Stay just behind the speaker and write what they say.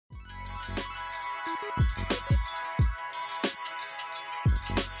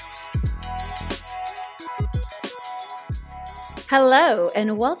Hello,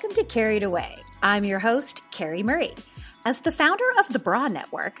 and welcome to Carried Away. I'm your host, Carrie Murray. As the founder of the BRA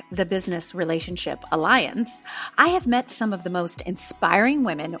Network, the Business Relationship Alliance, I have met some of the most inspiring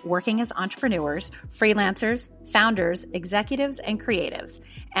women working as entrepreneurs, freelancers, founders, executives, and creatives,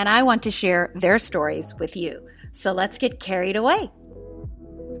 and I want to share their stories with you. So let's get carried away.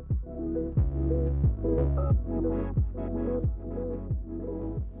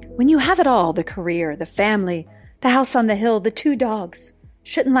 When you have it all, the career, the family, the house on the hill, the 2 dogs,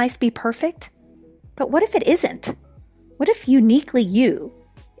 shouldn't life be perfect? But what if it isn't? What if uniquely you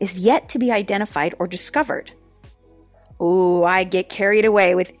is yet to be identified or discovered? Oh, I get carried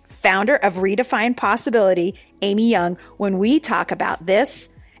away with founder of Redefined Possibility, Amy Young, when we talk about this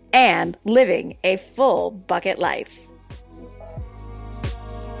and living a full bucket life.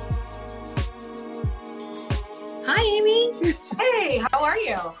 Hi, Amy. Hey, how are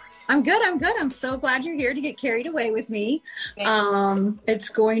you? I'm good. I'm so glad you're here to get carried away with me. It's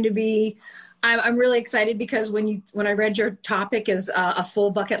going to be, I'm really excited because when I read your topic as a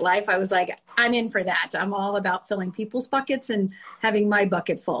full bucket life, I was like, I'm in for that. I'm all about filling people's buckets and having my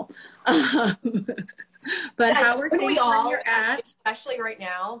bucket full. But how are things where you're at? Especially right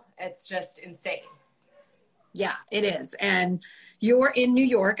now, it's just insane. Yeah, it is. And you're in New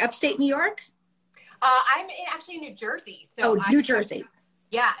York, upstate New York? I'm actually in New Jersey. So New Jersey.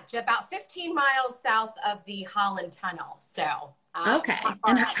 Yeah, about 15 miles south of the Holland Tunnel. So okay.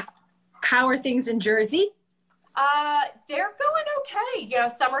 And how are things in Jersey? They're going okay. You know,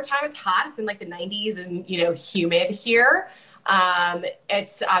 summertime, it's hot. It's in like the 90s and, humid here.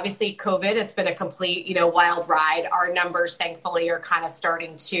 It's obviously COVID. It's been a complete, wild ride. Our numbers, thankfully, are kind of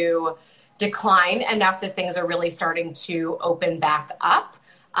starting to decline enough that things are really starting to open back up.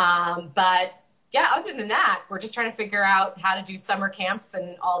 But yeah, other than that, we're just trying to figure out how to do summer camps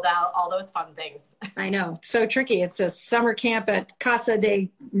and all those fun things. I know. It's so tricky. It's a summer camp at Casa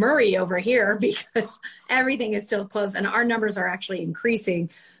de Murray over here because everything is still closed and our numbers are actually increasing.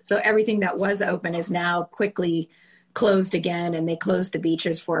 So everything that was open is now quickly closed again, and they closed the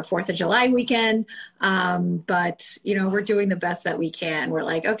beaches for 4th of July weekend. But, we're doing the best that we can. We're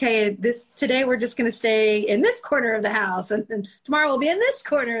like, okay, today we're just going to stay in this corner of the house and then tomorrow we'll be in this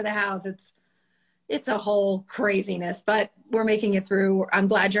corner of the house. It's a whole craziness, but we're making it through. I'm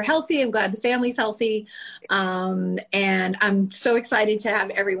glad you're healthy. I'm glad the family's healthy. And I'm so excited to have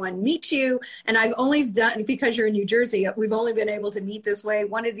everyone meet you. And I've only done, because you're in New Jersey, we've only been able to meet this way.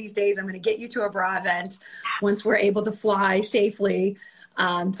 One of these days, I'm going to get you to a BRA event once we're able to fly safely.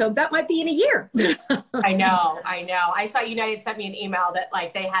 So that might be in a year. I know. I saw United sent me an email that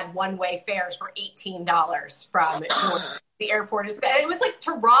they had one-way fares for $18 from the airport. It was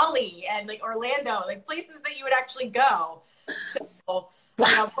to Raleigh and Orlando, places that you would actually go. So,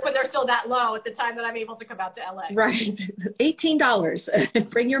 hoping they're still that low at the time that I'm able to come out to LA. Right. $18.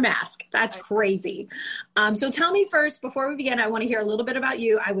 Bring your mask. That's crazy. So tell me first, before we begin, I want to hear a little bit about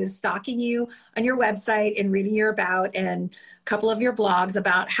you. I was stalking you on your website and reading your about and a couple of your blogs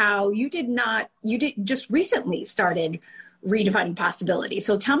about how you just recently started Redefining Possibility.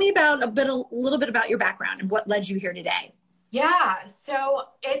 So tell me about a little bit about your background and what led you here today. Yeah, so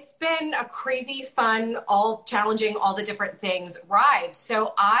it's been a crazy, fun, all challenging, all the different things ride.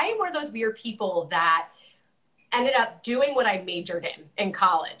 So I'm one of those weird people that ended up doing what I majored in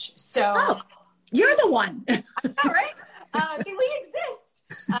college. So you're the one. All right. We exist.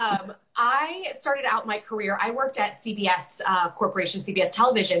 I started out my career. I worked at CBS Corporation, CBS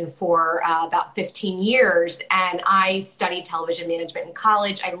Television for about 15 years, and I studied television management in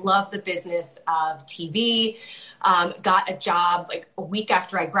college. I love the business of TV. Got a job a week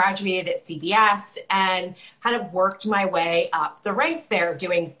after I graduated at CBS and kind of worked my way up the ranks there,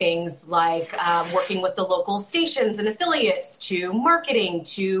 doing things like working with the local stations and affiliates, to marketing,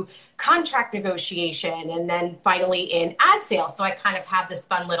 to contract negotiation, and then finally in ad sales. So I kind of had this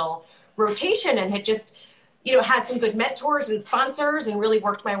fun little rotation and had just, had some good mentors and sponsors and really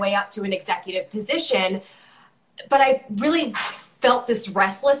worked my way up to an executive position. But I really felt this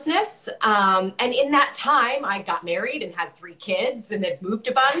restlessness. And in that time, I got married and had 3 kids and had moved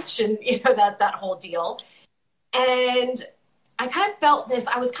a bunch and, that whole deal. And I kind of felt this,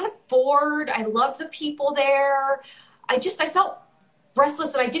 I was kind of bored. I loved the people there. I felt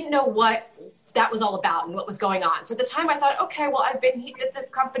restless and I didn't know what that was all about and what was going on. So at the time I thought, okay, well, I've been at the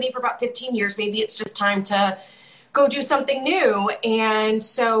company for about 15 years. Maybe it's just time to go do something new. And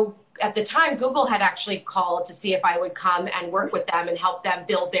so at the time, Google had actually called to see if I would come and work with them and help them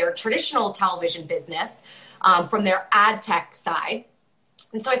build their traditional television business from their ad tech side.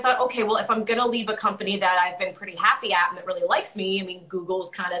 And so I thought, okay, well, if I'm going to leave a company that I've been pretty happy at and that really likes me, I mean, Google's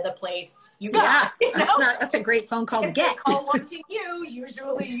kind of the place you go. Yeah, you know? that's a great phone call to get. If they call wanting you,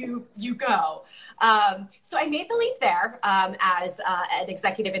 usually you go. So I made the leap there as an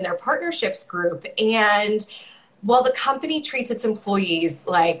executive in their partnerships group. And while the company treats its employees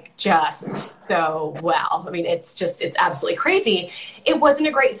like just so well, I mean, it's absolutely crazy. It wasn't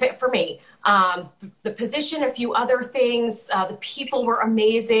a great fit for me. The position, a few other things, the people were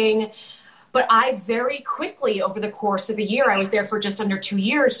amazing, but I very quickly, over the course of a year, I was there for just under 2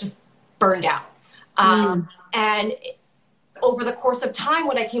 years, just burned out. And over the course of time,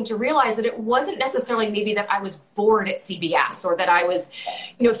 when I came to realize that it wasn't necessarily maybe that I was bored at CBS or that I was,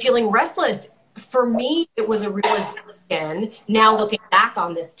 feeling restless. For me, it was a realization, now looking back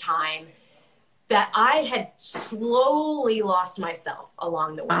on this time, that I had slowly lost myself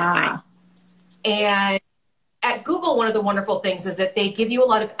along the way. And at Google, one of the wonderful things is that they give you a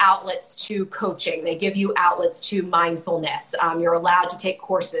lot of outlets to coaching. They give you outlets to mindfulness. You're allowed to take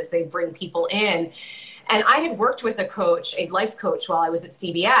courses. They bring people in. And I had worked with a coach, a life coach, while I was at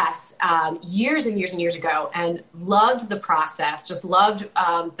CBS years and years and years ago, and loved the process, just loved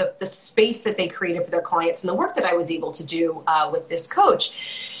the space that they created for their clients and the work that I was able to do with this coach.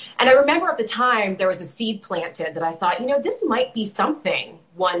 And I remember at the time there was a seed planted that I thought, this might be something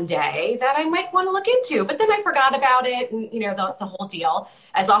one day that I might want to look into. But then I forgot about it and, the whole deal,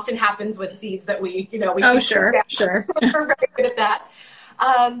 as often happens with seeds that we. Oh, sure. We're very good at that.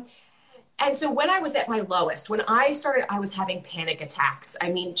 And so when I was at my lowest, when I started, I was having panic attacks.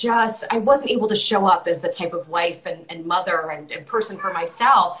 I mean, I wasn't able to show up as the type of wife and mother and person for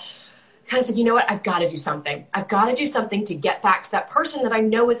myself. Kind of said, you know what, I've got to do something. I've got to do something to get back to that person that I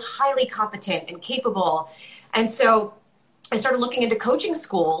know is highly competent and capable. And so I started looking into coaching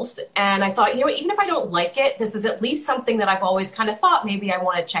schools, and I thought, even if I don't like it, this is at least something that I've always kind of thought maybe I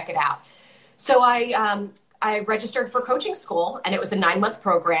want to check it out. So I registered for coaching school, and it was a 9-month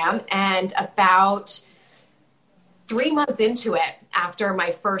program. And about 3 months into it, after my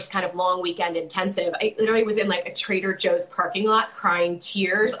first kind of long weekend intensive, I literally was in like a Trader Joe's parking lot crying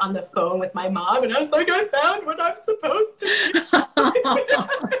tears on the phone with my mom. And I was like, I found what I'm supposed to do.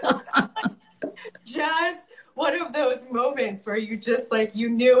 Just one of those moments where you just like, you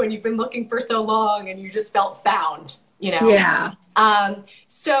knew and you've been looking for so long and you just felt found, Yeah.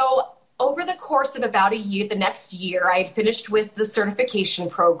 So over the course of about a year, the next year, I had finished with the certification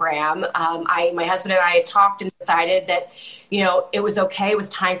program. My husband and I had talked and decided that, it was okay. It was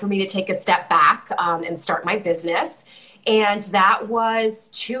time for me to take a step back and start my business. And that was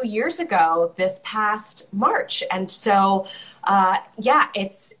 2 years ago, this past March. And so,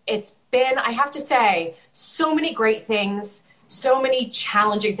 it's been, I have to say, so many great things, so many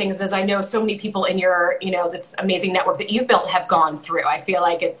challenging things, as I know so many people in your, this amazing network that you've built have gone through. I feel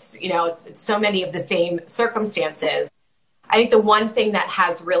like it's so many of the same circumstances. I think the one thing that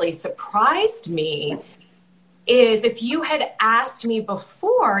has really surprised me is if you had asked me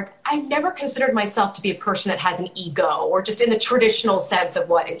before, I never considered myself to be a person that has an ego, or just in the traditional sense of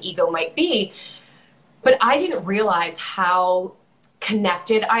what an ego might be. But I didn't realize how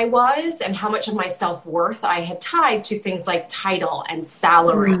connected I was and how much of my self-worth I had tied to things like title and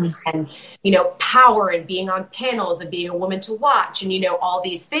salary and, power and being on panels and being a woman to watch and, all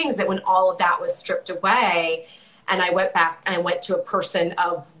these things, that when all of that was stripped away and I went back and I went to a person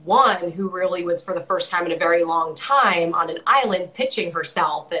of one who really was, for the first time in a very long time, on an island pitching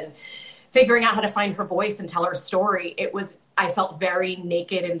herself and figuring out how to find her voice and tell her story. I felt very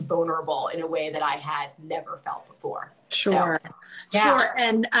naked and vulnerable in a way that I had never felt before. Sure. So, yeah. Sure.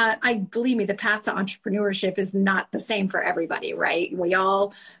 And I believe me, the path to entrepreneurship is not the same for everybody, right? We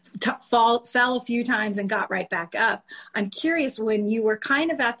all fell a few times and got right back up. I'm curious, when you were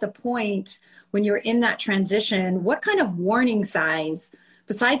kind of at the point when you were in that transition, what kind of warning signs,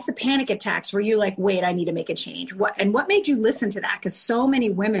 besides the panic attacks, were you like, wait, I need to make a change? What made you listen to that? Because so many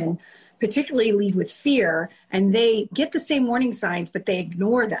women particularly lead with fear, and they get the same warning signs, but they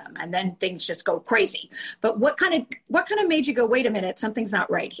ignore them, and then things just go crazy. But what kind of made you go, wait a minute, something's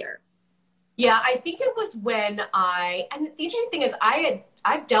not right here? Yeah, I think it was when and the interesting thing is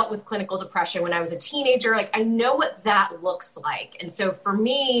I've dealt with clinical depression when I was a teenager. Like, I know what that looks like. And so for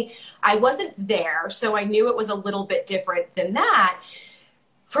me, I wasn't there, so I knew it was a little bit different than that.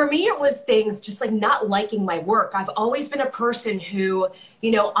 For me, it was things just like not liking my work. I've always been a person who,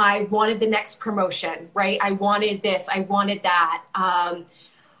 I wanted the next promotion, right? I wanted this, I wanted that.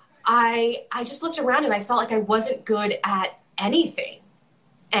 I just looked around and I felt like I wasn't good at anything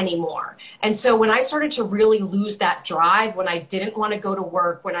anymore. And so when I started to really lose that drive, when I didn't want to go to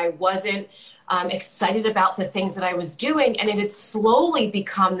work, when I wasn't excited about the things that I was doing. And it had slowly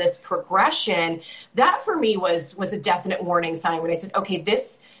become this progression that for me was a definite warning sign when I said, okay,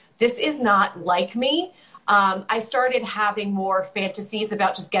 this is not like me. I started having more fantasies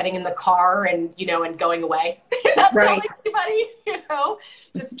about just getting in the car and, and going away, not telling anybody,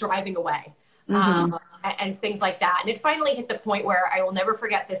 just driving away, and things like that. And it finally hit the point where I will never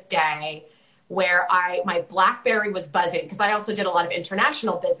forget this day where my BlackBerry was buzzing, because I also did a lot of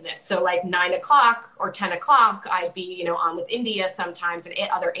international business. So like 9 o'clock or 10 o'clock, I'd be, on with India sometimes and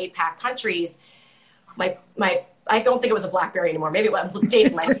other APAC countries. I don't think it was a BlackBerry anymore. Maybe it was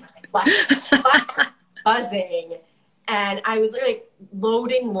dating like BlackBerry. Buzzing, and I was literally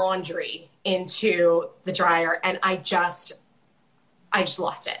loading laundry into the dryer, and I just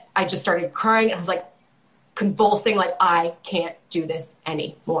lost it. I just started crying. I was like convulsing, like I can't do this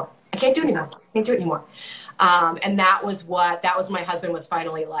anymore. I can't do it anymore. I can't do it anymore. And that was my husband was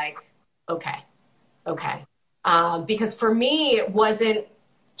finally like, okay. Because for me, it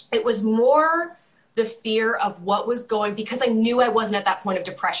was more the fear of what was going, because I knew I wasn't at that point of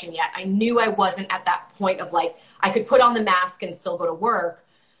depression yet. I knew I wasn't at that point of like, I could put on the mask and still go to work.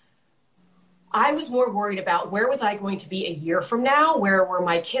 I was more worried about where was I going to be a year from now? Where were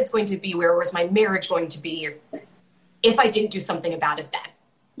my kids going to be? Where was my marriage going to be if I didn't do something about it then?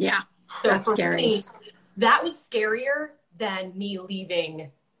 Yeah, so that's scary. Me, that was scarier than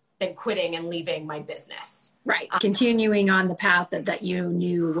quitting and leaving my business. Right. Continuing on the path that you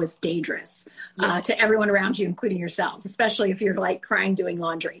knew was dangerous to everyone around you, including yourself, especially if you're like crying doing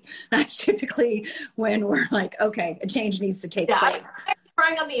laundry. That's typically when we're like, okay, a change needs to take place. I'm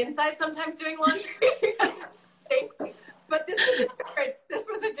crying on the inside sometimes doing laundry. Thanks. But this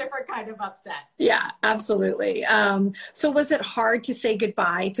was a different kind of upset. Yeah, absolutely. So was it hard to say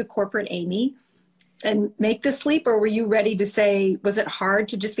goodbye to corporate Amy and make the leap, or were you ready to say, was it hard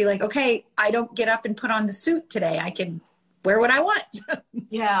to just be like, okay, I don't get up and put on the suit today. I can wear what I want.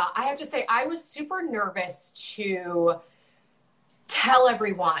 Yeah, I have to say I was super nervous to tell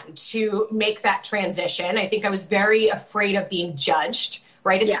everyone to make that transition. I think I was very afraid of being judged,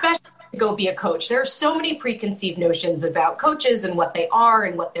 right? Yeah. Especially to go be a coach. There are so many preconceived notions about coaches and what they are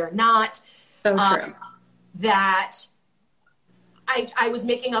and what they're not. So true. That I was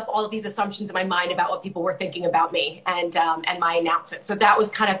making up all of these assumptions in my mind about what people were thinking about me and my announcement. So that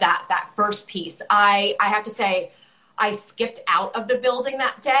was kind of that first piece. I have to say, I skipped out of the building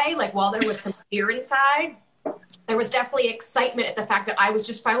that day. Like while there was some fear inside, there was definitely excitement at the fact that I was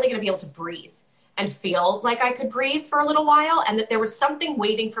just finally going to be able to breathe and feel like I could breathe for a little while, and that there was something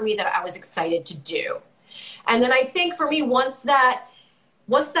waiting for me that I was excited to do. And then I think for me, once that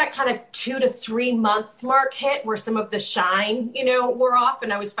kind of 2 to 3 month mark hit, where some of the shine, wore off,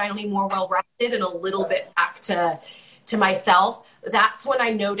 and I was finally more well rested and a little bit back to myself, that's when I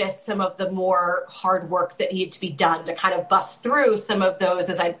noticed some of the more hard work that needed to be done to kind of bust through some of those,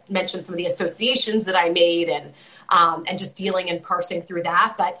 as I mentioned, some of the associations that I made and just dealing and parsing through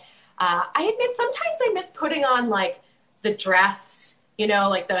that. But I admit sometimes I miss putting on like the dress,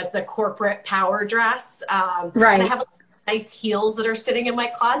 like the corporate power dress. Right. I have nice heels that are sitting in my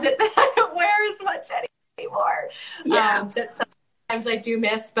closet that I don't wear as much anymore. Yeah. That sometimes I do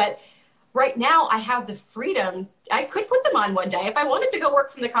miss, but right now I have the freedom. I could put them on one day if I wanted to go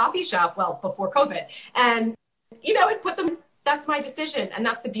work from the coffee shop, well, before COVID, and, and put them, that's my decision. And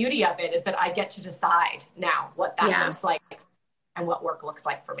that's the beauty of it, is that I get to decide now what that looks like and what work looks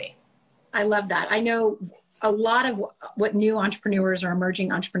like for me. I love that. I know a lot of what new entrepreneurs or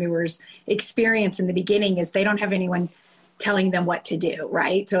emerging entrepreneurs experience in the beginning is they don't have anyone telling them what to do,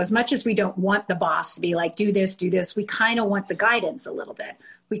 right? So as much as we don't want the boss to be like, do this, we kind of want the guidance a little bit.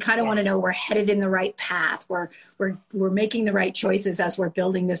 We kind of want to know we're headed in the right path. We're making the right choices as we're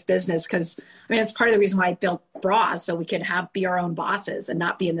building this business. Because it's part of the reason why I built Bras, so we could be our own bosses and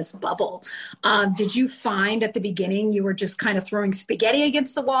not be in this bubble. Did you find at the beginning you were just kind of throwing spaghetti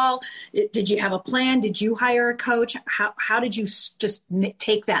against the wall? Did you have a plan? Did you hire a coach? How did you just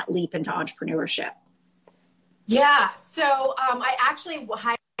take that leap into entrepreneurship? Yeah, so I actually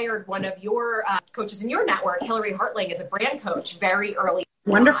hired one of your coaches in your network, Hillary Hartling, as a brand coach very early.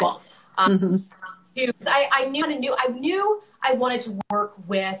 Wonderful. I knew I wanted to work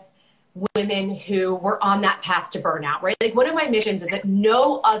with women who were on that path to burnout, right? Like one of my missions is that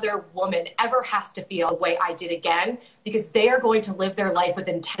no other woman ever has to feel the way I did again, because they are going to live their life with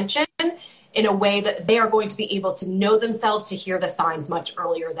intention in a way that they are going to be able to know themselves, to hear the signs much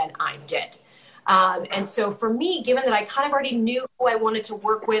earlier than I did. And so for me, given that I kind of already knew who I wanted to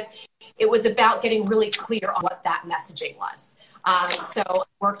work with, it was about getting really clear on what that messaging was. So I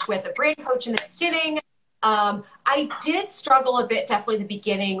worked with a brand coach in the beginning. I did struggle a bit, definitely in the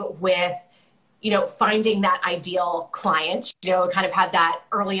beginning, with finding that ideal client, kind of had that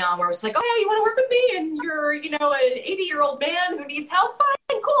early on where it was like, oh, yeah, you want to work with me? And you're, an 80-year-old man who needs help.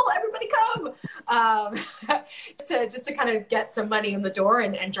 Fine, cool, everybody come. Just to kind of get some money in the door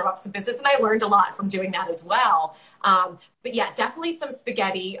and drum up some business. And I learned a lot from doing that as well. But yeah, definitely some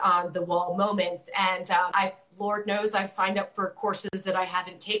spaghetti on the wall moments. And Lord knows I've signed up for courses that I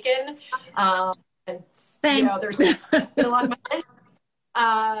haven't taken. And, there's been a lot of my list.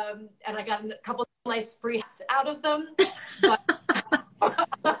 And I got a couple of nice free hats out of them.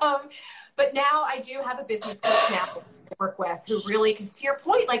 But now I do have a business coach now to work with who really, because to your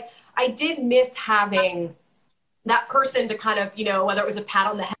point, like I did miss having that person to kind of, whether it was a pat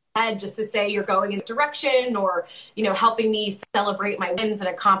on the head just to say you're going in a direction or, helping me celebrate my wins and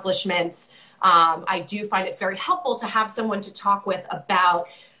accomplishments. I do find it's very helpful to have someone to talk with about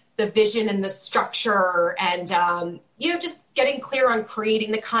the vision and the structure and, just getting clear on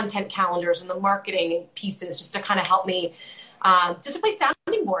creating the content calendars and the marketing pieces just to kind of help me just to play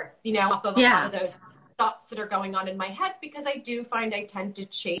sounding board, off of a lot of those thoughts that are going on in my head, because I do find I tend to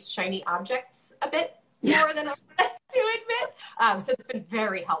chase shiny objects a bit more than I like to admit. So it's been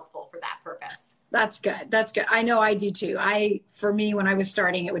very helpful for that purpose. That's good. That's good. I know I do too. For me, when I was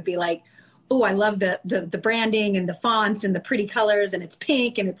starting, it would be like, oh, I love the branding and the fonts and the pretty colors and it's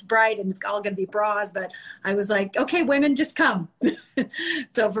pink and it's bright and it's all going to be bras. But I was like, okay, women, just come.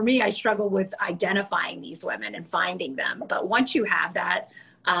 So for me, I struggle with identifying these women and finding them. But once you have that,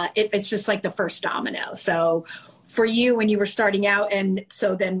 it's just like the first domino. So for you, when you were starting out, and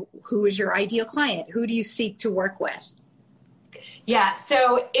so then who is your ideal client? Who do you seek to work with? Yeah,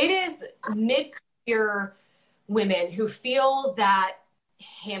 so it is mid-career women who feel that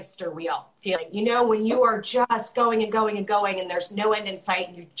hamster wheel feeling, when you are just going and going and going and there's no end in sight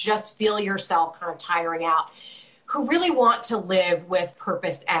and you just feel yourself kind of tiring out, who really want to live with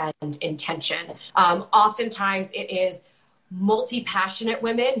purpose and intention. Oftentimes it is multi-passionate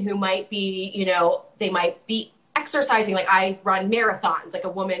women who might be, they might be exercising. Like I run marathons, like a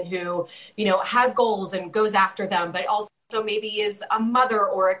woman who, has goals and goes after them, but also maybe is a mother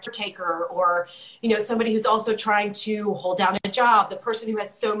or a caretaker or, somebody who's also trying to hold down a job, the person who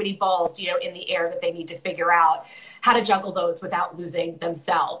has so many balls, in the air that they need to figure out how to juggle those without losing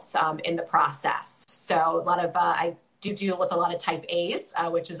themselves in the process. So a lot of, I do deal with a lot of type A's,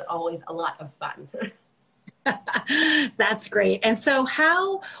 which is always a lot of fun. That's great. And so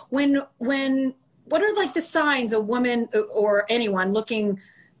what are like the signs a woman or anyone looking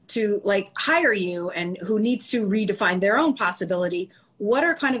to like hire you and who needs to redefine their own possibility? What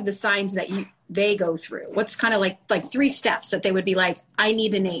are kind of the signs that they go through? What's kind of like 3 steps that they would be like, I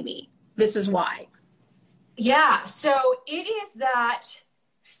need an Amy. This is why. Yeah. So it is that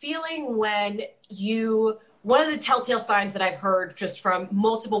feeling when one of the telltale signs that I've heard just from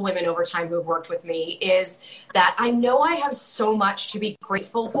multiple women over time who have worked with me is that I know I have so much to be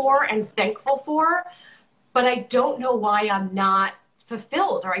grateful for and thankful for, but I don't know why I'm not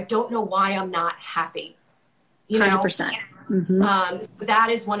fulfilled, or I don't know why I'm not happy. 100%. Mm-hmm. So that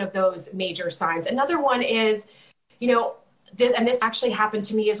is one of those major signs. Another one is, and this actually happened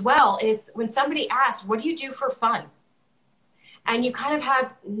to me as well, is when somebody asks, what do you do for fun? And you kind of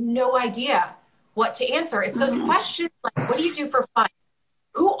have no idea what to answer. It's those questions like, what do you do for fun?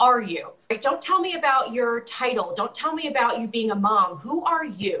 Who are you? Like, don't tell me about your title. Don't tell me about you being a mom. Who are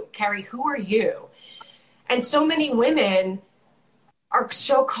you, Carrie? Who are you? And so many women are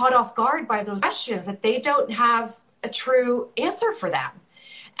so caught off guard by those questions that they don't have a true answer for them.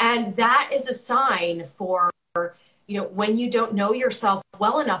 And that is a sign for, when you don't know yourself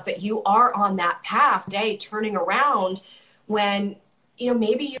well enough that you are on that path, turning around when,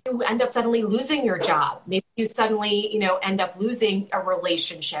 maybe you end up suddenly losing your job. Maybe you suddenly, end up losing a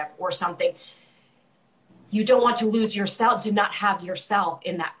relationship or something. You don't want to lose yourself, to not have yourself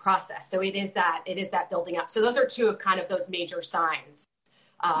in that process. So it is that building up. So those are 2 of kind of those major signs.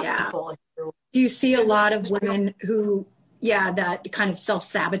 Do you see a lot of women who, that kind of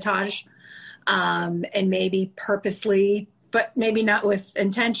self-sabotage and maybe purposely, but maybe not with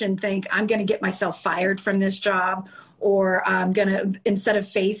intention, think I'm going to get myself fired from this job, or I'm going to, instead of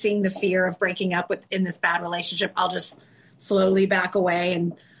facing the fear of breaking up in this bad relationship, I'll just slowly back away.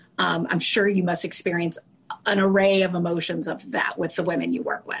 And I'm sure you must experience an array of emotions of that with the women you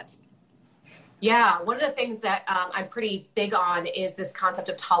work with. Yeah. One of the things that I'm pretty big on is this concept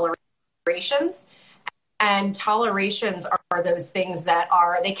of tolerations. And tolerations are those things that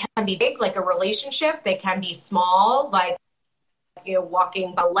they can be big, like a relationship. They can be small, like,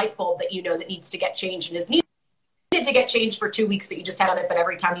 walking by a light bulb that that needs to get changed and is needed to get changed for 2 weeks, but you just have it. But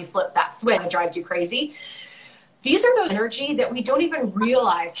every time you flip that switch, it drives you crazy. These are those energy that we don't even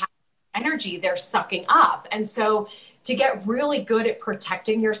realize energy they're sucking up. And so to get really good at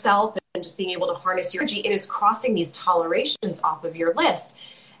protecting yourself and just being able to harness your energy, it is crossing these tolerations off of your list.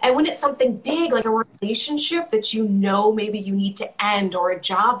 And when it's something big, like a relationship that you know maybe you need to end, or a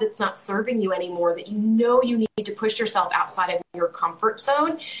job that's not serving you anymore, that you know you need to push yourself outside of your comfort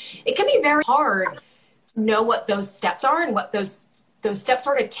zone, it can be very hard to know what those steps are and what those steps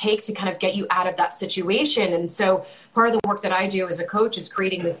are to take to kind of get you out of that situation. And so part of the work that I do as a coach is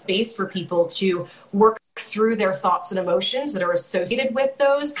creating the space for people to work through their thoughts and emotions that are associated with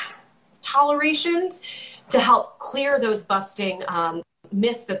those tolerations, to help clear those busting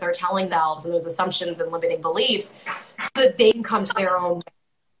myths that they're telling themselves and those assumptions and limiting beliefs, so that they can come to their own way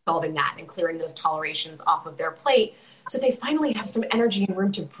of solving that and clearing those tolerations off of their plate, so they finally have some energy and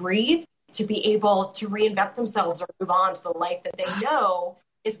room to breathe, to be able to reinvent themselves or move on to the life that they know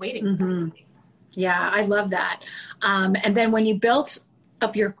is waiting for them. Yeah, I love that. And then when you built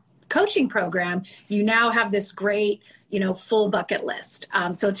up your coaching program, you now have this great, full bucket list.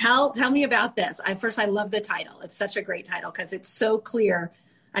 So tell me about this. I love the title. It's such a great title because it's so clear.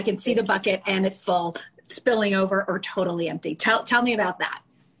 I can see the bucket and it's full, spilling over, or totally empty. Tell me about that.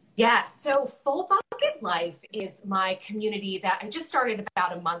 Yeah, so Full Bucket Life is my community that I just started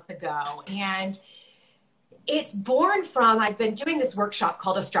about a month ago. And it's born from, I've been doing this workshop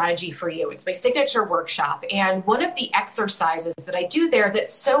called A Strategy for You. It's my signature workshop. And one of the exercises that I do there that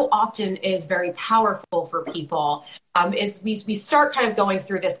so often is very powerful for people is we start kind of going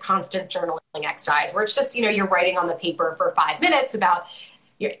through this constant journaling exercise where it's just, you're writing on the paper for 5 minutes about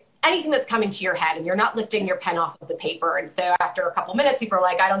anything that's coming to your head, and you're not lifting your pen off of the paper. And so after a couple minutes, people are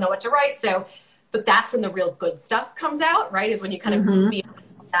like, I don't know what to write. But that's when the real good stuff comes out, right? Is when you kind of feel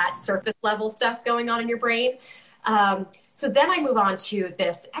that surface level stuff going on in your brain. So then I move on to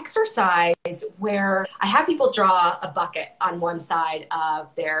this exercise where I have people draw a bucket on one side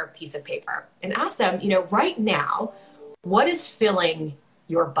of their piece of paper and ask them, right now, what is filling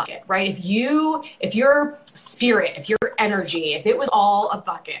your bucket, right? If your spirit, if your energy, if it was all a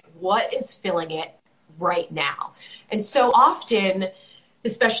bucket, what is filling it right now? And so often,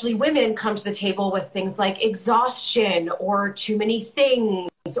 especially women, come to the table with things like exhaustion or too many things,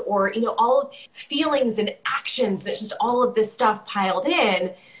 or, all feelings and actions. And it's just all of this stuff piled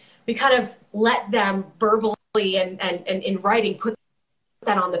in. We kind of let them verbally and in writing put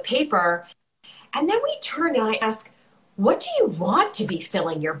that on the paper. And then we turn and I ask, what do you want to be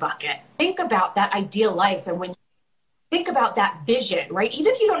filling your bucket? Think about that ideal life. And when you think about that vision, right?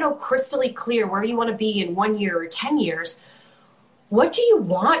 Even if you don't know crystally clear where you want to be in 1 year or 10 years, what do you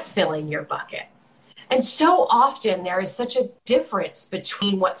want filling your bucket? And so often there is such a difference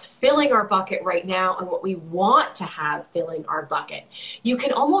between what's filling our bucket right now and what we want to have filling our bucket. You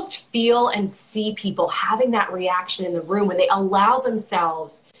can almost feel and see people having that reaction in the room when they allow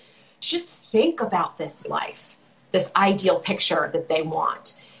themselves to just think about this life, this ideal picture that they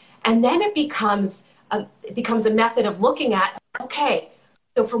want. And then it becomes a method of looking at, okay,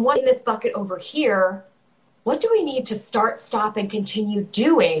 so from what's in this bucket over here, what do we need to start, stop, and continue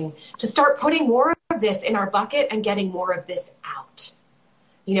doing to start putting more of this in our bucket and getting more of this out?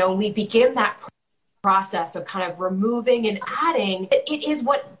 We begin that process of kind of removing and adding. It is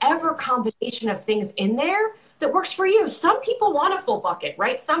whatever combination of things in there that works for you. Some people want a full bucket,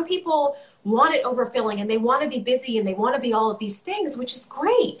 right? Some people want it overfilling and they want to be busy and they want to be all of these things, which is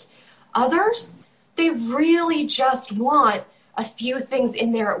great. Others, they really just want a few things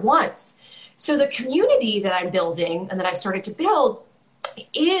in there at once. So the community that I'm building and that I've started to build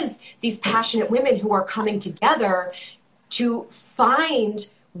is these passionate women who are coming together to find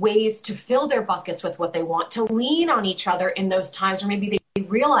ways to fill their buckets with what they want, to lean on each other in those times where maybe they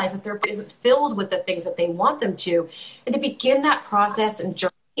realize that their bucket isn't filled with the things that they want them to, and to begin that process and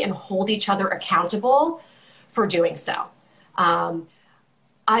journey and hold each other accountable for doing so.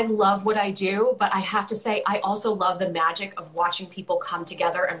 I love what I do, but I have to say, I also love the magic of watching people come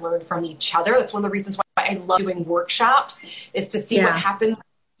together and learn from each other. That's one of the reasons why I love doing workshops, is to see what happens.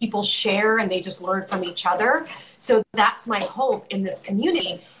 People share and they just learn from each other. So that's my hope in this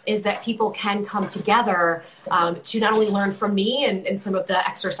community, is that people can come together to not only learn from me and some of the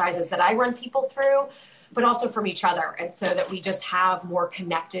exercises that I run people through, but also from each other. And so that we just have more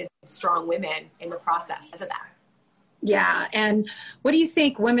connected, strong women in the process of that. Yeah. And what do you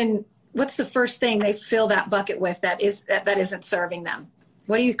think what's the first thing they fill that bucket with that isn't serving them?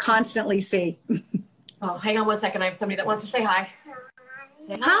 What do you constantly see? Oh, hang on one second. I have somebody that wants to say hi.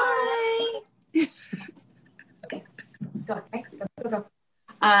 Hi. Okay. Go.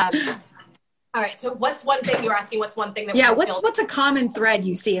 All right. So what's one thing you're asking? What's one thing that what's a common thread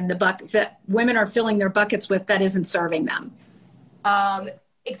you see in the bucket that women are filling their buckets with that isn't serving them?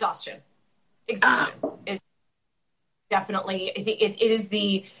 Exhaustion is definitely, I think it is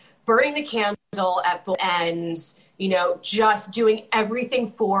the burning the candle at both ends, just doing everything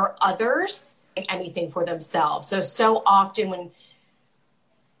for others and anything for themselves. So often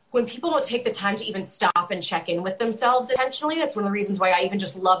when people don't take the time to even stop and check in with themselves intentionally, that's one of the reasons why I even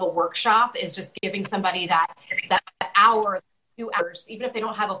just love a workshop, is just giving somebody that hour, 2 hours, even if they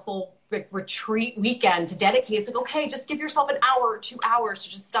don't have a full retreat weekend to dedicate. It's like, okay, just give yourself an hour or 2 hours to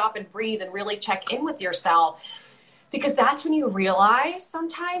just stop and breathe and really check in with yourself. Because that's when you realize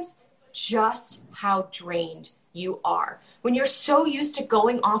sometimes just how drained you are. When you're so used to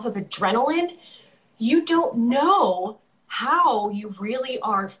going off of adrenaline, you don't know how you really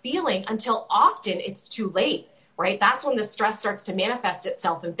are feeling until often it's too late, right? That's when the stress starts to manifest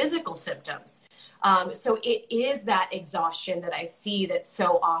itself in physical symptoms. So it is that exhaustion that I see that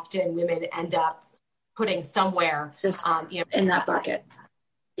so often women end up putting somewhere in that bucket.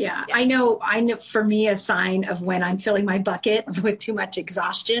 Yeah, I know for me, a sign of when I'm filling my bucket with too much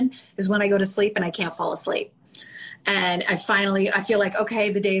exhaustion is when I go to sleep and I can't fall asleep. And I feel like,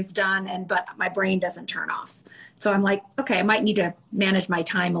 okay, the day's done, but my brain doesn't turn off. So I'm like, okay, I might need to manage my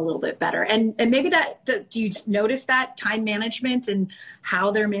time a little bit better. And maybe do you notice that time management and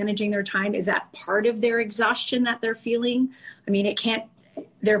how they're managing their time? Is that part of their exhaustion that they're feeling? I mean,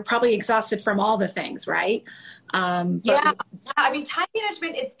 they're probably exhausted from all the things, right? Yeah. I mean, time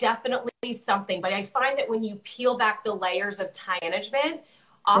management is definitely something, but I find that when you peel back the layers of time management,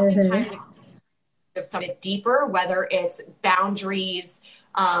 oftentimes it's something deeper, whether it's boundaries,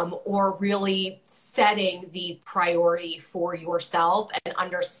 or really setting the priority for yourself and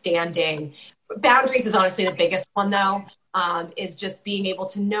understanding. Boundaries is honestly the biggest one, though, is just being able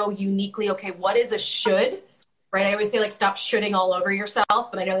to know uniquely, okay, what is a should, right? I always say, like, stop shoulding all over yourself,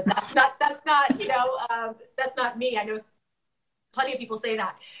 but I know that's not me. I know plenty of people say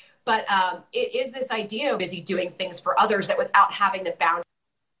that, but it is this idea of busy doing things for others that without having the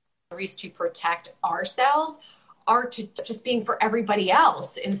boundaries to protect ourselves are to just being for everybody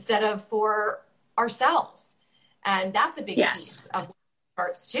else instead of for ourselves. And that's a big piece of what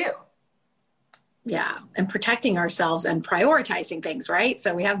starts too. Yeah. And protecting ourselves and prioritizing things, right?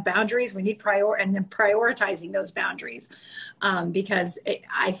 So we have boundaries, we need and then prioritizing those boundaries. Because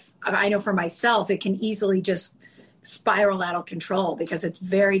I know for myself, it can easily just spiral out of control because it's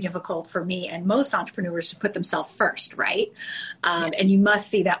very difficult for me and most entrepreneurs to put themselves first, right? And you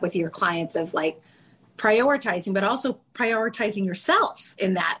must see that with your clients of like prioritizing, but also prioritizing yourself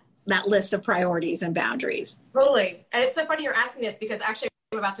in that list of priorities and boundaries. Totally. And it's so funny you're asking this because actually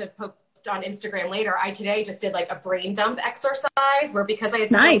I'm about to post on Instagram later. I today just did like a brain dump exercise where because I had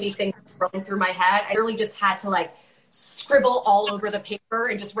so many things rolling through my head, I really just had to like scribble all over the paper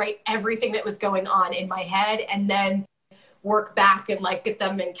and just write everything that was going on in my head and then work back and like get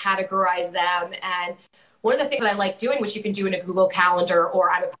them and categorize them. And one of the things that I like doing, which you can do in a Google Calendar,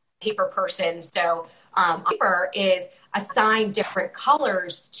 or I'm a paper person, so paper is assign different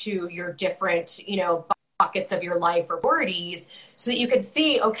colors to your different, buckets of your life or priorities so that you can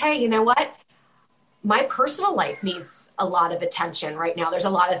see, okay, you know what? My personal life needs a lot of attention right now. There's a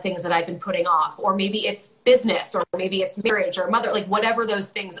lot of things that I've been putting off, or maybe it's business, or maybe it's marriage or mother, like whatever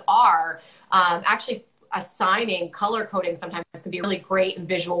those things are. Actually assigning color coding sometimes can be a really great and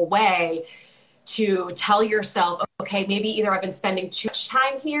visual way to tell yourself, okay, maybe either I've been spending too much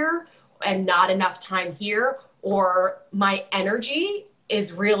time here and not enough time here, or my energy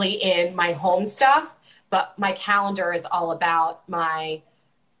is really in my home stuff, but my calendar is all about my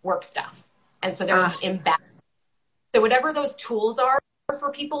work stuff. And so there's an imbalance. So whatever those tools are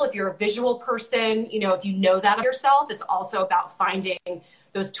for people, if you're a visual person, if you know that of yourself, it's also about finding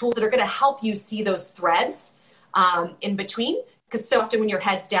those tools that are going to help you see those threads in between. Because so often when your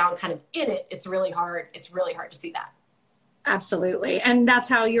head's down kind of in it, it's really hard. It's really hard to see that. Absolutely. And that's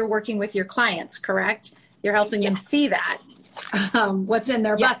how you're working with your clients, correct? You're helping them see that, what's in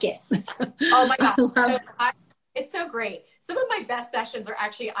their bucket. Oh my God. It's so great. Some of my best sessions are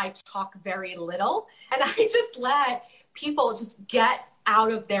actually, I talk very little and I just let people just get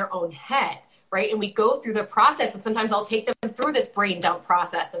out of their own head, right? And we go through the process, and sometimes I'll take them through this brain dump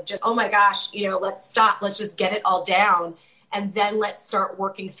process of just, oh my gosh, let's stop. Let's just get it all down. And then let's start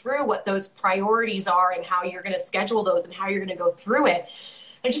working through what those priorities are and how you're going to schedule those and how you're going to go through it.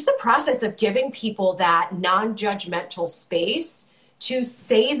 And just the process of giving people that non-judgmental space to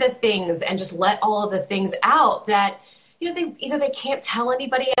say the things and just let all of the things out that, they can't tell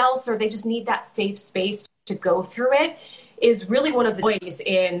anybody else, or they just need that safe space to go through it, is really one of the joys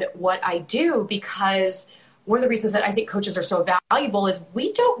in what I do. Because one of the reasons that I think coaches are so valuable is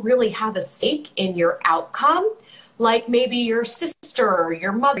we don't really have a stake in your outcome like maybe your sister,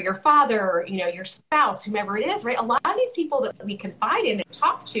 your mother, your father, your spouse, whomever it is, right? A lot of these people that we confide in and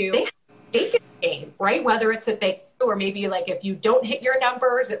talk to, they have stake in the game, right? Whether it's that they, or maybe like if you don't hit your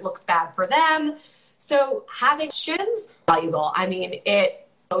numbers, it looks bad for them. So having questions valuable. I mean,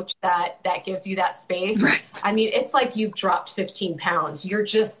 coach that gives you that space. Right. I mean, it's like you've dropped 15 pounds. You're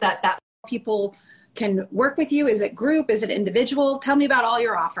just that people can work with you. Is it group? Is it individual? Tell me about all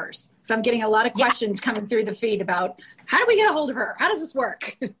your offers. So I'm getting a lot of questions coming through the feed about how do we get a hold of her? How does this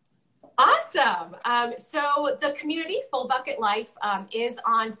work? Awesome. So the community Full Bucket Life is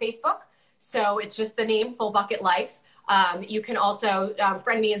on Facebook. So it's just the name Full Bucket Life. You can also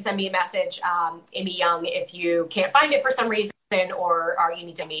friend me and send me a message, Amy Young, if you can't find it for some reason or you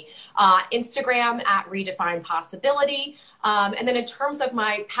need to me. Instagram at Redefine Possibility. And then in terms of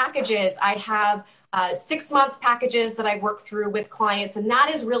my packages, I have 6-month packages that I work through with clients. And that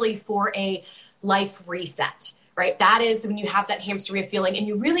is really for a life reset, right? That is when you have that hamster wheel feeling and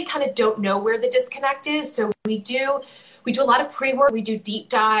you really kind of don't know where the disconnect is. So we do a lot of pre-work. We do deep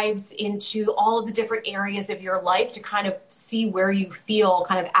dives into all of the different areas of your life to kind of see where you feel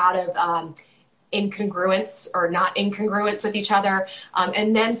kind of out of incongruence or not incongruence with each other,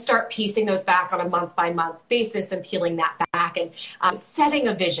 and then start piecing those back on a month-by-month basis and peeling that back and setting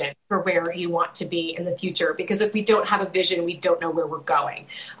a vision for where you want to be in the future. Because if we don't have a vision, we don't know where we're going.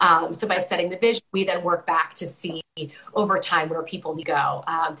 So by setting the vision, we then work back to see over time where people go.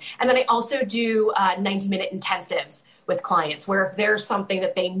 And then I also do 90-minute intensives with clients where if there's something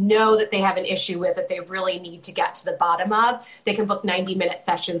that they know that they have an issue with that they really need to get to the bottom of, they can book 90-minute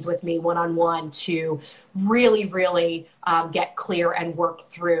sessions with me one-on-one to really, really get clear and work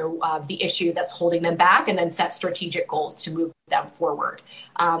through the issue that's holding them back and then set strategic goals to move them forward.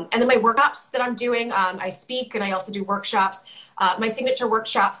 And then my workshops that I'm doing, I speak and I also do workshops. My signature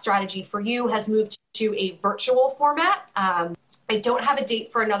workshop Strategy for You has moved to a virtual format. I don't have a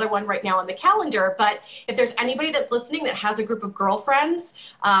date for another one right now on the calendar, but if there's anybody that's listening that has a group of girlfriends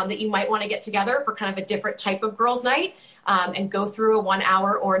that you might want to get together for kind of a different type of girls' night and go through a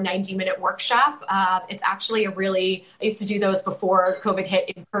 1-hour or 90-minute workshop, it's actually I used to do those before COVID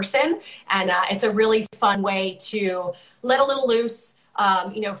hit in person, and it's a really fun way to let a little loose,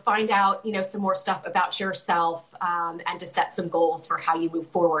 find out, some more stuff about yourself and to set some goals for how you move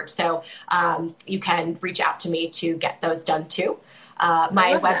forward. So you can reach out to me to get those done too.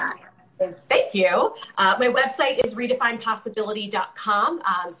 My website is, thank you. My website is redefinepossibility.com.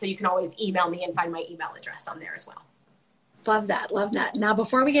 So you can always email me and find my email address on there as well. Love that. Love that. Now,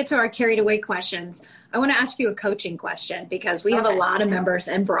 before we get to our carried away questions, I want to ask you a coaching question because we have a lot of members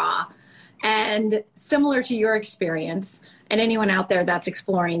in BRA. And similar to your experience and anyone out there that's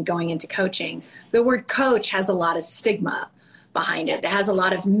exploring going into coaching, the word coach has a lot of stigma behind it. It has a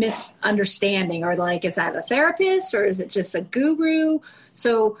lot of misunderstanding or like, is that a therapist or is it just a guru?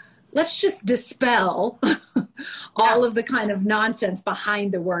 So let's just dispel all of the kind of nonsense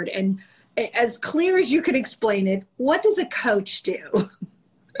behind the word. And as clear as you could explain it, what does a coach do?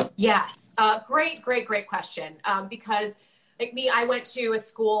 Yes. Great question. Because like me, I went to a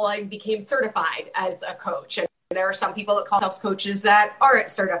school and became certified as a coach. And there are some people that call themselves coaches that aren't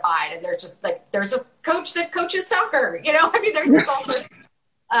certified. And there's a coach that coaches soccer. There's just all sorts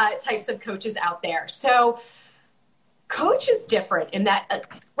of types of coaches out there. So coach is different in that,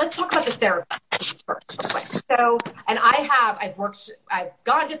 let's talk about the therapist first. So, and I've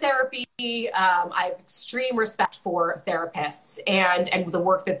gone to therapy. I have extreme respect for therapists and the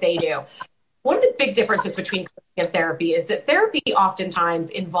work that they do. One of the big differences between coaching and therapy is that therapy oftentimes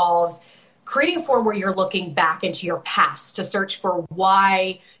involves creating a form where you're looking back into your past to search for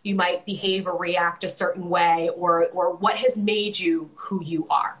why you might behave or react a certain way or what has made you who you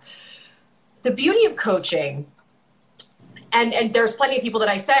are. The beauty of coaching, and there's plenty of people that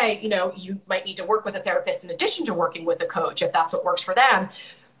I say, you might need to work with a therapist in addition to working with a coach if that's what works for them.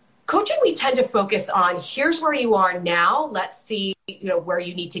 Coaching, we tend to focus on here's where you are now. Let's see, where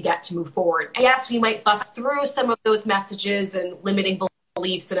you need to get to move forward. Yes, we might bust through some of those messages and limiting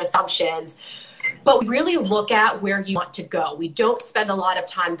beliefs and assumptions, but we really look at where you want to go. We don't spend a lot of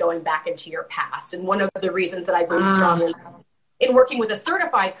time going back into your past. And one of the reasons that I believe strongly in working with a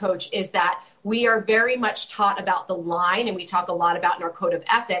certified coach is that we are very much taught about the line, and we talk a lot about in our code of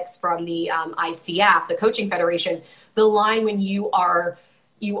ethics from the ICF, the Coaching Federation, the line when you are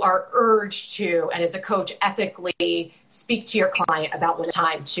urged to, and as a coach, ethically speak to your client about when it's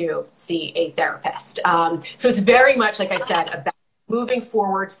time to see a therapist. So it's very much, like I said, about moving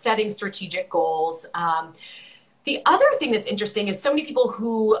forward, setting strategic goals. The other thing that's interesting is so many people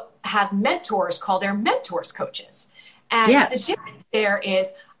who have mentors call their mentors coaches. And the difference there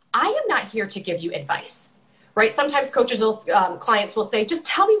is I am not here to give you advice, right? Sometimes clients will say, just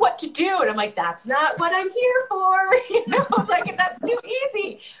tell me what to do. And I'm like, that's not what I'm here for. Like, that's too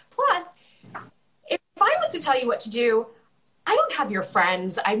easy. Plus, if I was to tell you what to do, I don't have your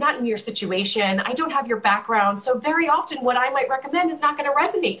friends. I'm not in your situation. I don't have your background. So very often what I might recommend is not going to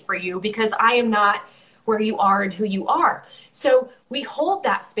resonate for you because I am not where you are and who you are. So we hold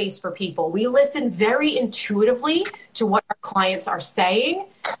that space for people. We listen very intuitively to what our clients are saying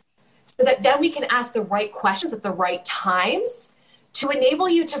so that then we can ask the right questions at the right times to enable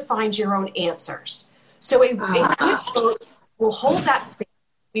you to find your own answers. So a good coach will hold that space.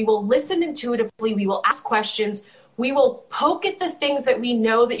 We will listen intuitively. We will ask questions. We will poke at the things that we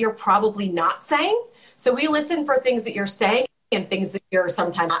know that you're probably not saying. So we listen for things that you're saying and things that you're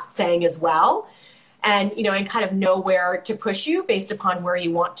sometimes not saying as well. And, and kind of know where to push you based upon where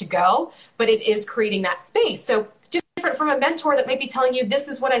you want to go. But it is creating that space. So different from a mentor that might be telling you, this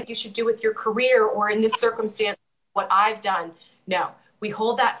is what I think you should do with your career, or in this circumstance, what I've done. No, we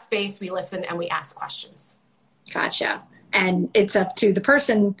hold that space, we listen, and we ask questions. Gotcha. And it's up to the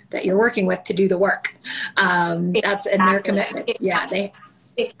person that you're working with to do the work. That's in their commitment. Exactly.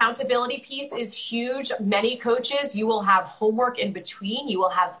 The accountability piece is huge. Many coaches, you will have homework in between. You will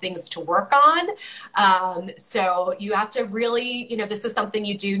have things to work on. So you have to really, this is something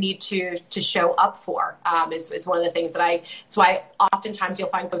you do need to show up for. It's one of the things that it's why oftentimes you'll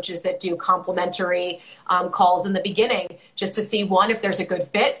find coaches that do complimentary calls in the beginning just to see, one, if there's a good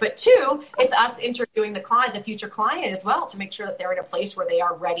fit, but two, it's us interviewing the future client as well to make sure that they're in a place where they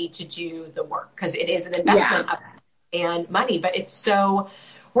are ready to do the work, because it is an investment and money, but it's so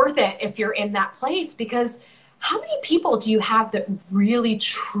worth it if you're in that place, because how many people do you have that really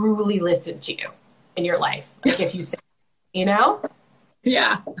truly listen to you in your life? Like, if you think,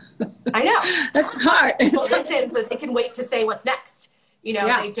 Yeah. I know. That's hard. People listen so they can wait to say what's next. They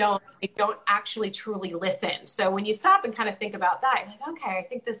don't actually truly listen. So when you stop and kind of think about that, you're like, okay, I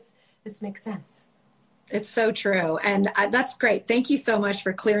think this makes sense. It's so true. And that's great. Thank you so much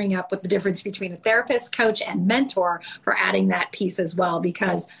for clearing up with the difference between a therapist, coach, and mentor, for adding that piece as well,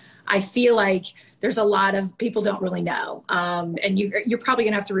 because I feel like there's a lot of people don't really know. And you're probably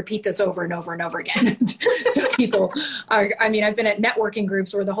going to have to repeat this over and over and over again. So people I've been at networking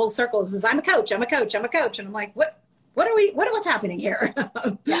groups where the whole circle is I'm a coach, I'm a coach, I'm a coach. And I'm like, what's happening here?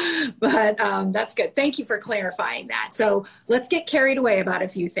 But that's good. Thank you for clarifying that. So let's get carried away about a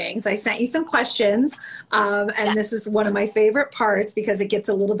few things. I sent you some questions, and this is one of my favorite parts because it gets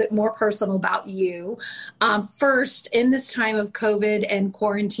a little bit more personal about you. First, in this time of COVID and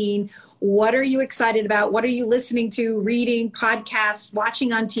quarantine, what are you excited about? What are you listening to, reading, podcasts,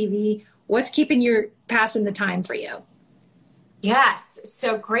 watching on TV? What's keeping you passing the time for you? Yes.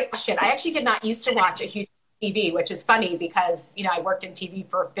 So great question. I actually did not used to watch a huge TV, which is funny because, I worked in TV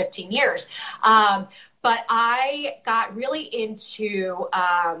for 15 years. But I got really into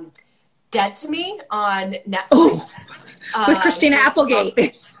Dead to Me on Netflix. With Christina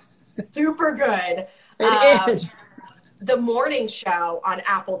Applegate. Super good. It is. The morning show on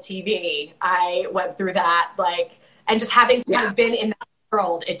Apple TV, I went through that, and just having kind of been in that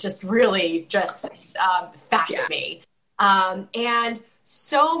world, it just really fascinated me. And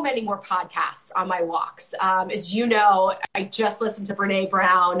so many more podcasts on my walks. As you know, I just listened to Brene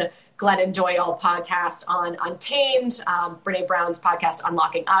Brown, Glennon Doyle podcast on Untamed, Brene Brown's podcast,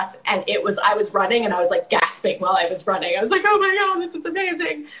 Unlocking Us. And I was running and I was gasping while I was running. I was like, oh my God, this is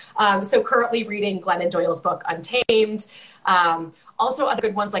amazing. So currently reading Glennon Doyle's book, Untamed. Also other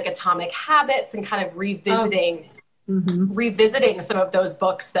good ones like Atomic Habits, and kind of revisiting some of those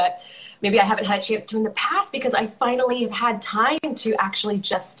books that maybe I haven't had a chance to in the past, because I finally have had time to actually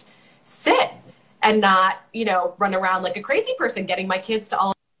just sit and not, run around like a crazy person getting my kids to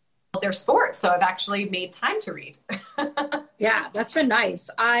all of their sports. So I've actually made time to read. Yeah, that's been nice.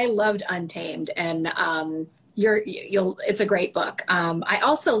 I loved Untamed, and it's a great book. I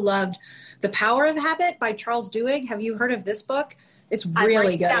also loved The Power of Habit by Charles Duhigg. Have you heard of this book? It's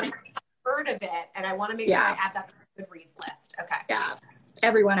really good. I've heard of it, and I want to make sure I add that to the Goodreads list. Okay. Yeah.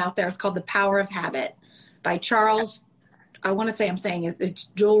 Everyone out there, it's called The Power of Habit by Charles. I want to say it's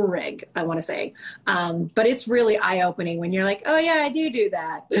Duhigg, I want to say. But it's really eye-opening when you're like, oh yeah, I do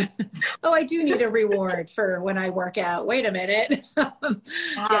that. Oh, I do need a reward for when I work out. Wait a minute.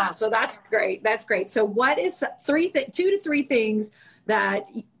 Yeah, so that's great. That's great. So what is 2 to 3 things that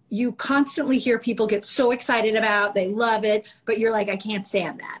you constantly hear people get so excited about, they love it, but you're like, I can't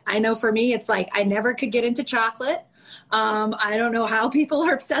stand that. I know for me, it's like, I never could get into chocolate. I don't know how people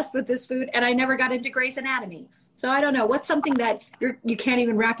are obsessed with this food, and I never got into Grey's Anatomy. So I don't know. What's something that you can't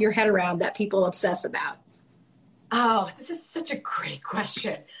even wrap your head around that people obsess about? Oh, this is such a great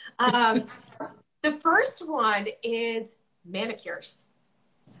question. The first one is manicures.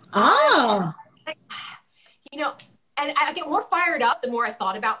 Oh. You know, and I get more fired up the more I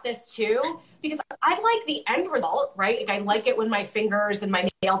thought about this too, because I like the end result, right? Like I like it when my fingers and my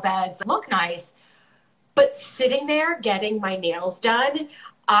nail beds look nice, but sitting there getting my nails done,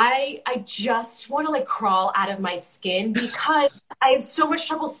 I just want to like crawl out of my skin because I have so much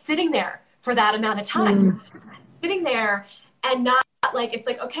trouble sitting there for that amount of time. Sitting there and not like, it's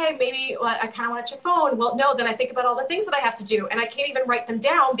like, okay, maybe I kind of want to check phone. Well, no, then I think about all the things that I have to do and I can't even write them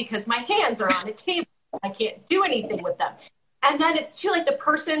down because my hands are on a table. I can't do anything with them. And then it's too like the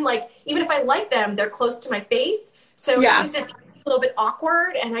person, like, even if I like them, they're close to my face. So it's just a little bit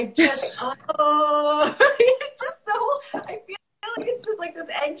awkward. And I just, it's just so, I feel like it's just like this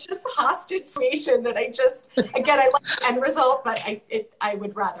anxious hostage situation that I just, again, I like the end result, but I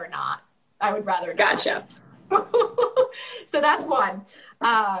would rather not. I would rather not. Gotcha. So that's one.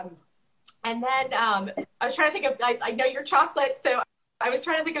 And then I was trying to think of, I know you're chocolate, so I was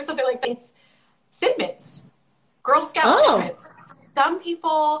trying to think of something like it's Thin Mints, Girl Scout Thin Mints. Some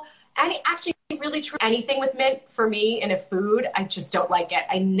people, and it actually really true, anything with mint for me in a food, I just don't like it.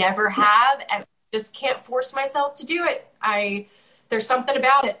 I never have, and just can't force myself to do it. There's something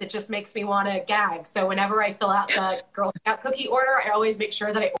about it that just makes me want to gag. So whenever I fill out the Girl Scout cookie order, I always make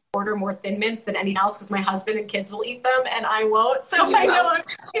sure that I order more Thin Mints than anything else because my husband and kids will eat them and I won't. So I know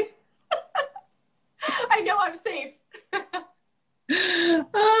I'm safe. Oh,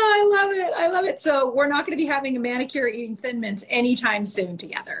 I love it. I love it. So we're not going to be having a manicure eating Thin Mints anytime soon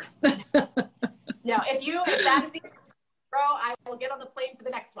together. No, if that is the I will get on the plane for the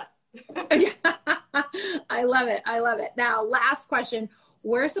next one. I love it. I love it. Now, last question.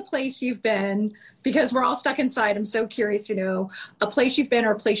 Where's the place you've been? Because we're all stuck inside. I'm so curious to know a place you've been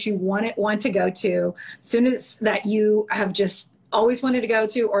or a place you want to go to soon as that you have just always wanted to go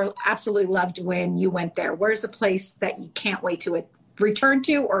to or absolutely loved when you went there. Where's a place that you can't wait to return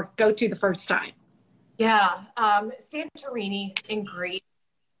to or go to the first time? Yeah. Santorini in Greece.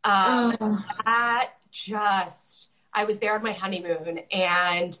 I was there on my honeymoon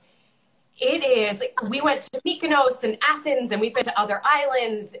and it is, like, we went to Mykonos and Athens and we've been to other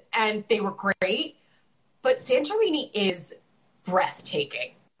islands and they were great, but Santorini is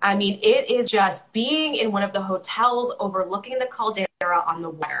breathtaking. I mean, it is just being in one of the hotels overlooking the caldera on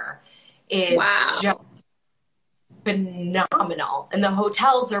the water is just phenomenal. And the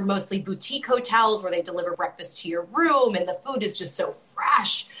hotels are mostly boutique hotels where they deliver breakfast to your room and the food is just so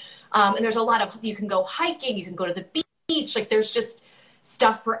fresh. And there's a lot of, you can go hiking, you can go to the beach, like there's just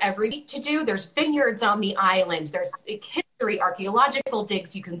stuff for everybody to do. There's vineyards on the island. There's history, archaeological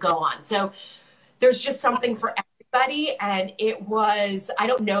digs you can go on. So there's just something for everybody. And it was, I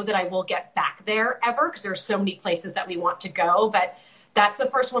don't know that I will get back there ever because there's so many places that we want to go, but that's the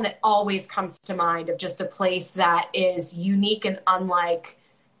first one that always comes to mind of just a place that is unique and unlike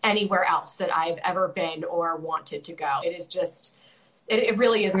anywhere else that I've ever been or wanted to go. It is just, it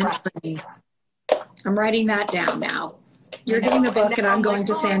really is breathtaking. I'm writing that down now. You're getting the book and I'm going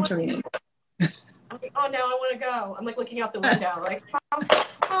to Santorini. I'm like, oh no, I want to go. I'm like looking out the window, like,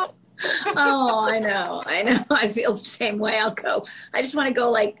 oh, I know. I feel the same way. I'll go. I just want to go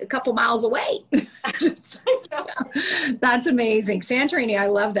like a couple miles away. That's amazing. Santorini. I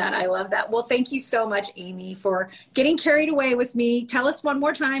love that. Well, thank you so much, Amy, for getting carried away with me. Tell us one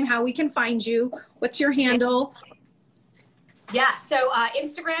more time how we can find you. What's your handle? Yeah, so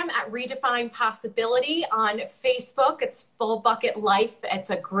Instagram at Redefine Possibility. On Facebook, it's Full Bucket Life. It's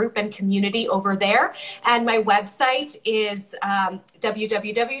a group and community over there. And my website is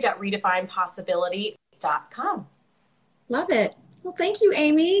www.redefinepossibility.com. Love it. Well, thank you,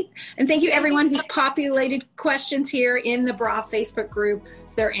 Amy. And thank you, everyone who's populated questions here in the Bra Facebook group.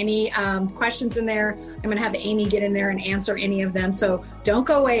 If there are any questions in there, I'm going to have Amy get in there and answer any of them. So don't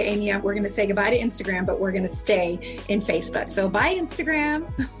go away, Amy. We're going to say goodbye to Instagram, but we're going to stay in Facebook. So bye, Instagram.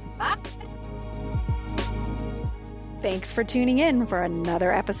 Bye. Thanks for tuning in for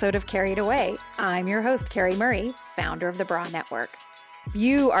another episode of Carried Away. I'm your host, Carrie Murray, founder of the Bra Network. If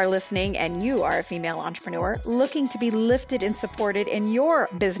you are listening and you are a female entrepreneur looking to be lifted and supported in your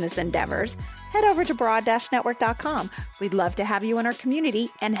business endeavors, head over to bra-network.com. We'd love to have you in our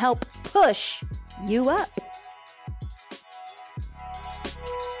community and help push you up.